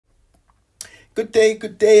Good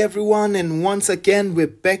day, everyone, and once again we're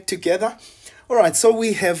back together. All right, so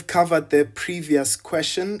we have covered the previous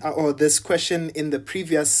question or this question in the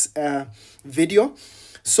previous video.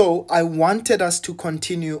 So I wanted us to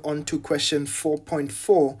continue on to question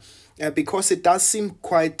 4.4 because it does seem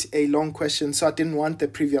quite a long question, so I didn't want the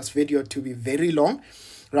previous video to be very long.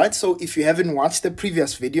 Right, so if you haven't watched the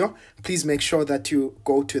previous video, please make sure that you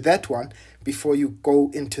go to that one before you go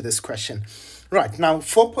into this question. Right, now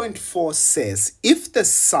 4.4 says if the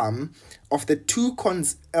sum of the two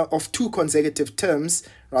consecutive terms,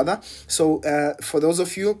 for those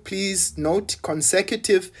of you, please note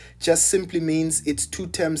consecutive just simply means it's two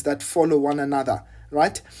terms that follow one another,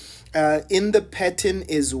 right? In the pattern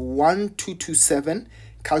is 1, 2 to 7.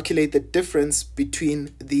 Calculate the difference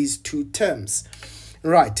between these two terms.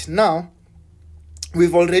 Right, now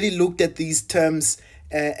we've already looked at these terms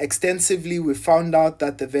extensively. We found out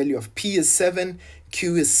that the value of P is 7,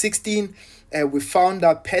 Q is 16. We found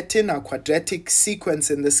our pattern, our quadratic sequence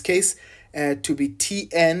in this case, to be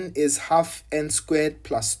Tn is half n squared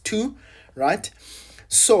plus 2, right?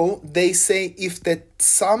 So they say if the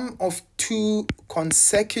sum of two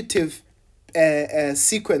consecutive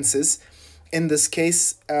sequences, in this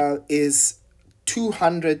case, is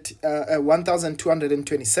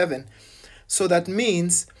 1227, so that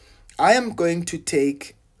means I am going to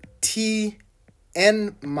take Tn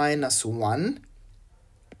minus 1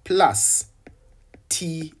 plus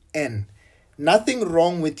Tn. Nothing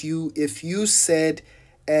wrong with you if you said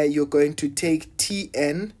you're going to take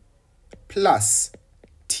Tn plus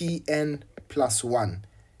Tn plus 1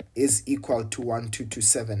 is equal to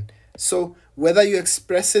 1227. So whether you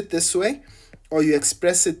express it this way or you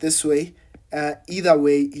express it this way, either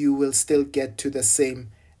way you will still get to the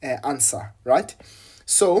same answer, right?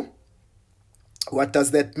 So what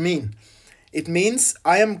does that mean? It means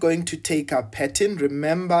I am going to take our pattern.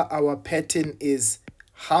 Remember, our pattern is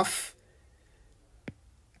half,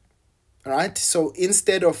 right? So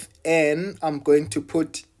instead of n, I'm going to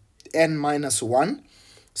put n minus 1.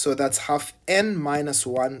 So that's half n minus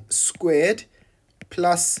 1 squared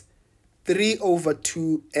plus 3 over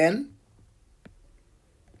 2n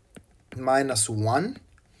minus 1.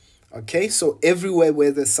 Okay, so everywhere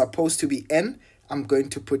where there's supposed to be n, I'm going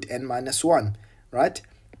to put n minus 1, right?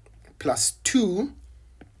 Plus 2,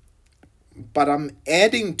 but I'm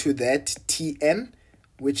adding to that Tn,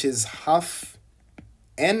 which is half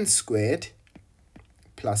n squared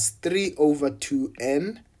plus 3 over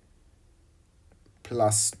 2n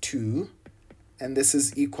plus 2, and this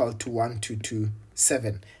is equal to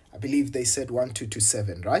 1227. I believe they said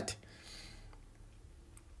 1227, right?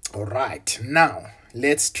 All right, now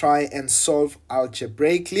let's try and solve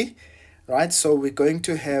algebraically, right? So we're going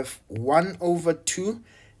to have 1 over 2.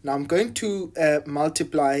 Now I'm going to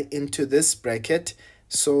multiply into this bracket.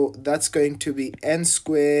 So that's going to be n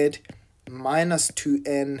squared minus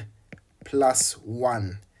 2n plus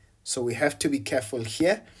 1. So we have to be careful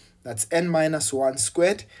here. That's n minus 1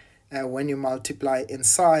 squared. When you multiply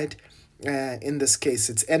inside, in this case,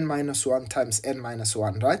 it's n minus 1 times n minus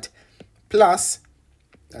 1, right? Plus,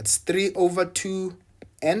 that's 3 over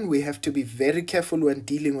 2n. We have to be very careful when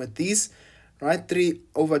dealing with these, right? 3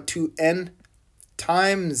 over 2n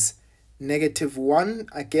times negative 1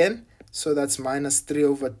 again. So that's minus 3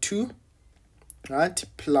 over 2, right?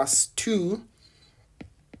 Plus 2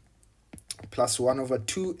 plus 1 over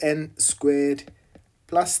 2n squared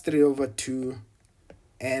plus 3 over 2n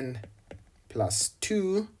plus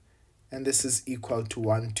 2. And this is equal to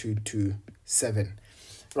 1227.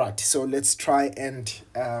 Right, so let's try and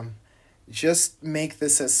just make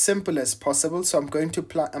this as simple as possible. So I'm going to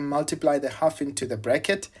multiply the half into the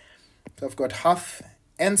bracket. So I've got half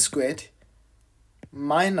n squared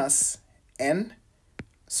minus n.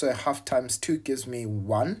 So a half times 2 gives me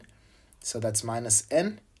 1. So that's minus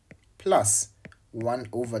n plus 1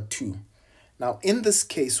 over 2. Now in this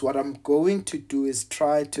case, what I'm going to do is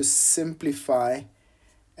try to simplify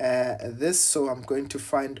this. So I'm going to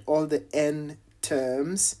find all the n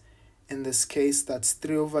terms. In this case, that's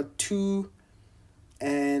 3 over 2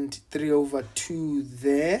 and 3 over 2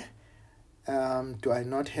 there. Do I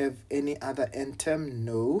not have any other n term?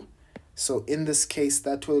 No. So in this case,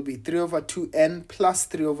 that will be 3 over 2n plus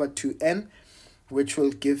 3 over 2n, which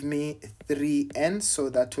will give me 3n. So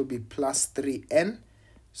that will be plus 3n.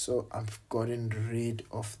 So I've gotten rid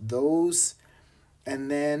of those. And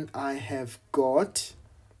then I have got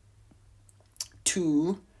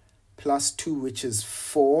 2 plus 2, which is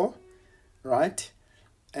 4, right?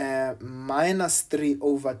 Minus 3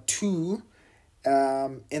 over 2.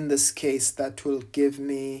 In this case, that will give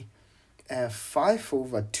me 5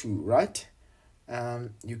 over 2, right?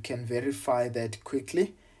 You can verify that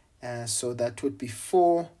quickly. So that would be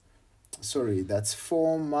 4, sorry, that's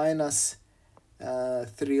 4 minus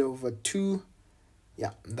 3 over 2.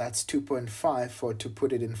 Yeah, that's 2.5, or to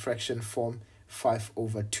put it in fraction form, 5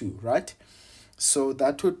 over 2, right? So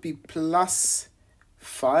that would be plus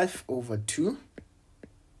 5 over 2.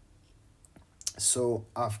 So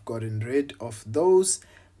I've gotten rid of those,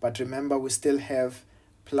 but remember we still have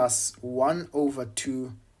plus 1 over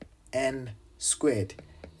 2 n squared,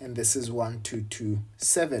 and this is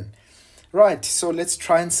 1227. Right, so let's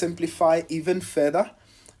try and simplify even further.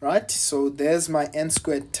 Right, so there's my n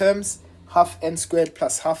squared terms, half n squared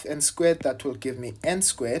plus half n squared, that will give me n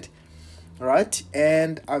squared. Right,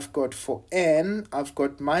 and I've got for n, I've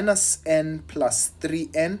got minus n plus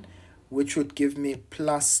 3n, which would give me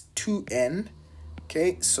plus 2n.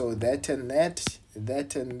 Okay, so that and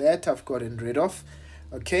that I've gotten rid of.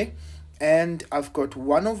 Okay, and I've got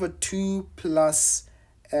 1 over 2 plus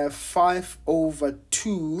 5 over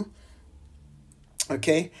 2.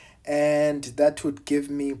 Okay, and that would give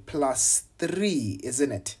me plus 3,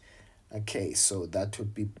 isn't it? Okay, so that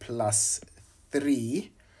would be plus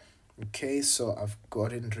 3. Okay, so I've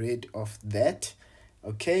gotten rid of that.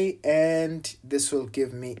 Okay, and this will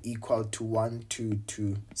give me equal to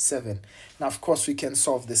 1227. Now, of course, we can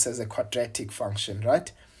solve this as a quadratic function,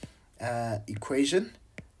 right? Equation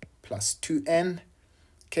plus 2n.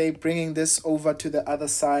 Okay, bringing this over to the other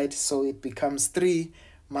side, so it becomes 3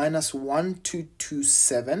 minus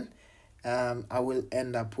 1227. I will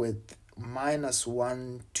end up with minus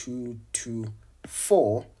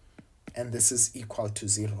 1224. And this is equal to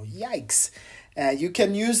 0. Yikes. You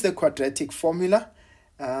can use the quadratic formula,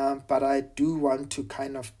 but I do want to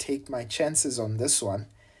kind of take my chances on this one.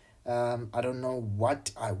 I don't know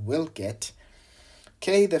what I will get.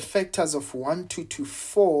 Okay, the factors of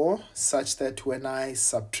 1224, such that when I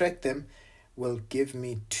subtract them, will give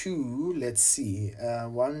me 2. Let's see,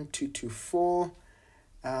 1224,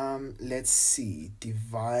 let's see,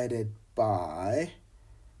 divided by...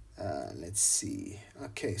 let's see.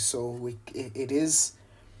 Okay, so it is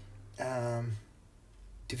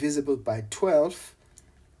divisible by 12.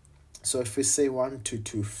 So if we say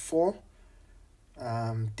 1224,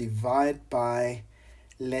 divide by,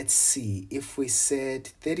 let's see, if we said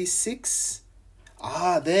 36.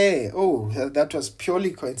 There. Oh, that was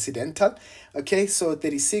purely coincidental. Okay, so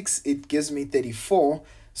 36, it gives me 34.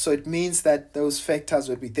 So it means that those factors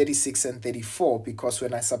would be 36 and 34, because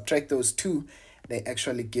when I subtract those two, they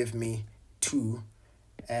actually give me 2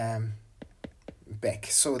 back.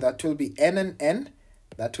 So that will be n and n.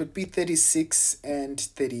 That would be 36 and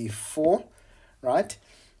 34, right?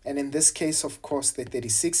 And in this case, of course, the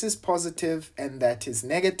 36 is positive and that is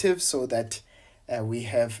negative, so that we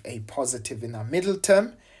have a positive in our middle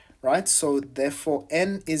term, right? So therefore,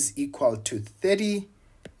 n is equal to 30,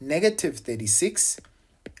 negative 36,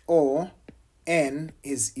 or n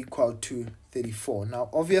is equal to 34. Now,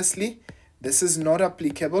 obviously, this is not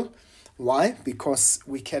applicable. Why? Because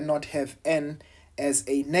we cannot have n as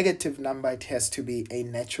a negative number. It has to be a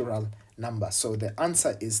natural number. So the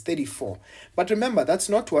answer is 34. But remember, that's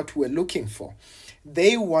not what we're looking for.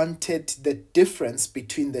 They wanted the difference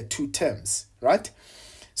between the two terms, right?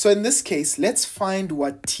 So in this case, let's find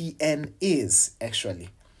what Tn is actually.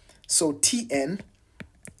 So Tn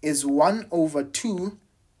is 1 over 2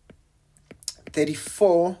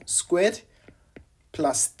 34 squared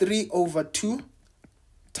plus 3 over 2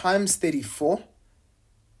 times 34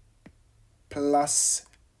 plus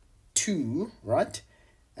 2, right?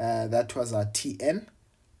 That was our Tn.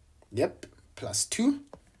 Yep, plus 2.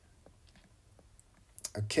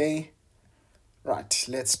 Okay, right,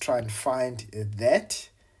 let's try and find that.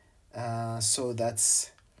 So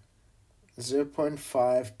that's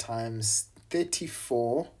 0.5 times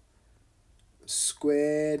 34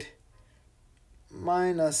 squared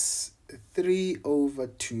minus 3 over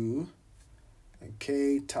 2,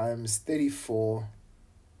 okay, times 34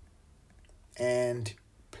 and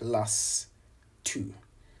plus 2.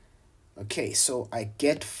 Okay, so I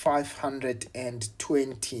get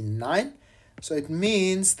 529. So it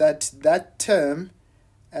means that that term,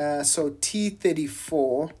 so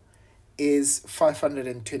T34 is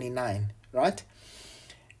 529, right?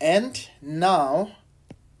 And now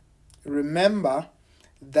remember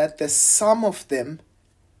that the sum of them,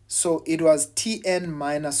 so it was Tn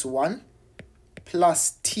minus 1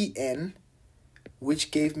 plus Tn,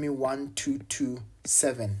 which gave me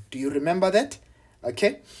 1227. Do you remember that?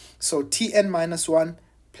 Okay, so Tn minus 1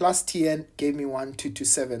 plus Tn gave me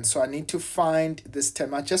 1227. So I need to find this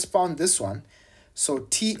term. I just found this one. So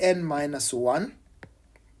Tn minus 1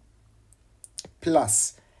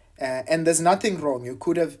 plus, and there's nothing wrong. You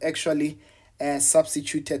could have actually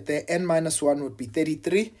substituted there. N minus 1 would be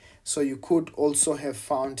 33. So you could also have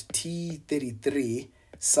found T33,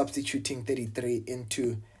 substituting 33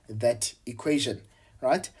 into that equation,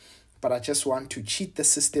 right? But I just want to cheat the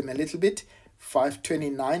system a little bit.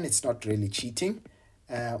 529, it's not really cheating.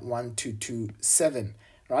 1227,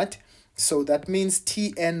 right? So that means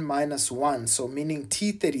Tn minus 1. So meaning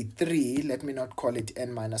T33, let me not call it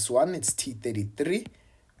N minus 1, it's T33,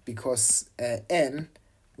 because N,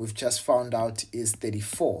 we've just found out, is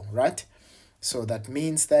 34, right? So that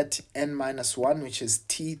means that N minus 1, which is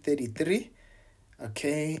T33,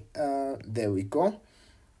 okay, there we go.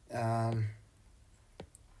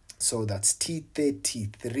 So that's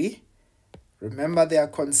T33. Remember, they are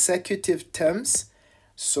consecutive terms.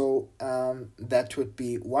 So that would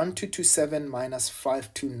be 1227 minus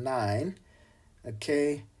 529.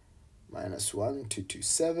 Okay, minus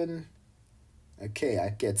 1227. Okay, I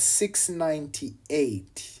get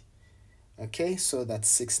 698. Okay, so that's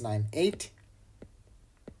 698.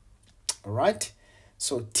 All right.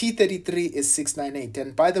 So T33 is 698.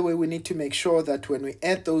 And by the way, we need to make sure that when we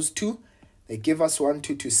add those two, they give us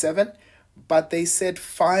 1227. But they said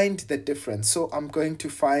find the difference. So I'm going to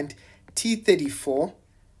find T34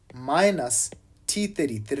 minus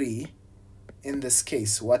T33 in this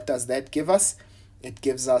case. What does that give us? It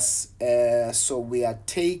gives us, so we are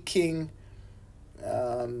taking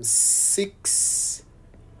 6,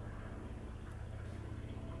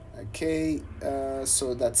 okay,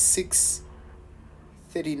 so that's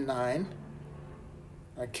 639,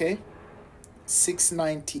 okay,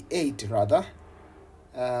 698 rather,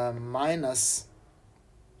 minus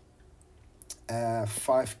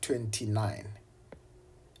 529.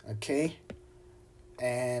 Okay,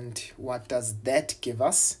 and what does that give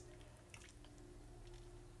us?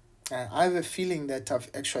 I have a feeling that I've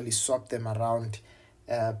actually swapped them around,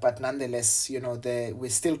 but nonetheless, you know, we're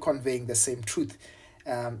still conveying the same truth.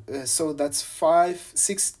 So that's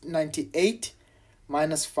 698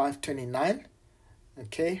 minus 529.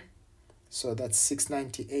 Okay, so that's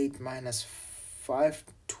 698 minus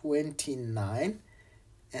 529,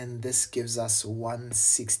 and this gives us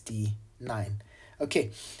 169.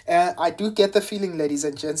 Okay, I do get the feeling, ladies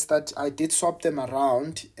and gents, that I did swap them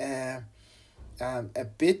around a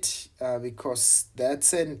bit because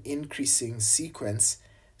that's an increasing sequence.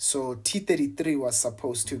 So T33 was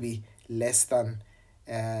supposed to be less than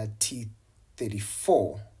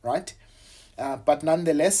T34, right? But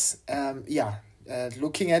nonetheless,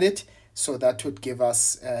 looking at it, so that would give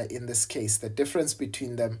us, in this case, the difference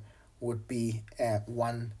between them would be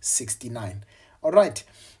 169. All right,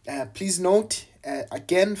 please note,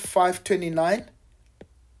 again, 529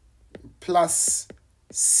 plus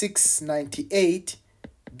 698,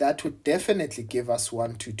 that would definitely give us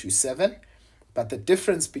 1227, but the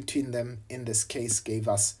difference between them in this case gave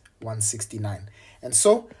us 169. And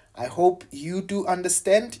so I hope you do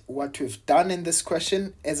understand what we've done in this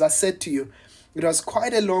question. As I said to you, it was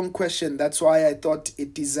quite a long question. That's why I thought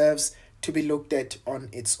it deserves to be looked at on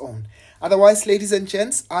its own. Otherwise, ladies and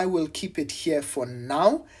gents, I will keep it here for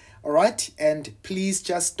now. All right, and please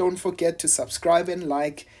just don't forget to subscribe and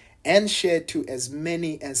like and share to as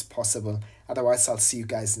many as possible. Otherwise, I'll see you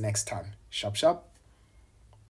guys next time. Sharp, sharp.